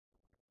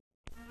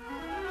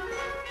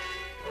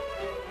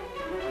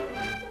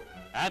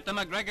At the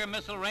McGregor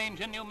Missile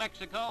Range in New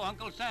Mexico,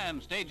 Uncle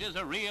Sam stages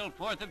a real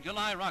 4th of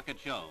July rocket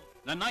show.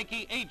 The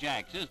Nike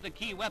Ajax is the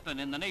key weapon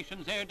in the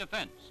nation's air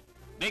defense.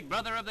 Big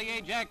brother of the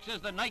Ajax is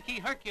the Nike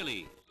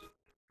Hercules.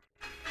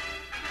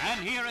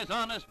 And here is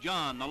Honest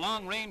John, the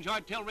long-range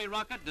artillery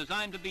rocket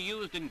designed to be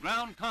used in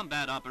ground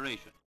combat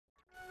operations.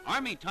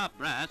 Army top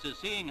brass is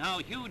seeing how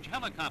huge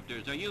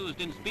helicopters are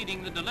used in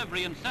speeding the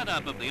delivery and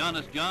setup of the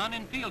Honest John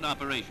in field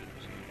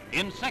operations.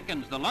 In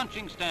seconds, the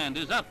launching stand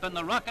is up and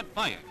the rocket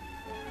fired.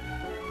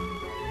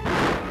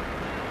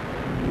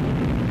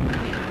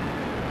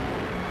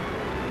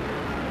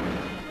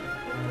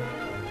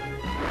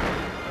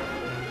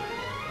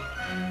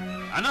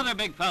 Another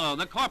big fellow,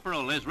 the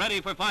Corporal, is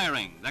ready for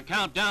firing. The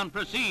countdown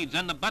proceeds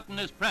and the button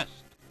is pressed.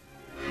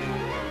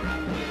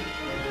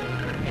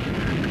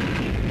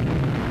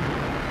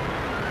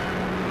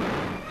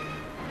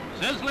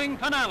 Sizzling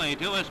finale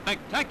to a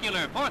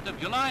spectacular 4th of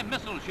July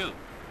missile shoot.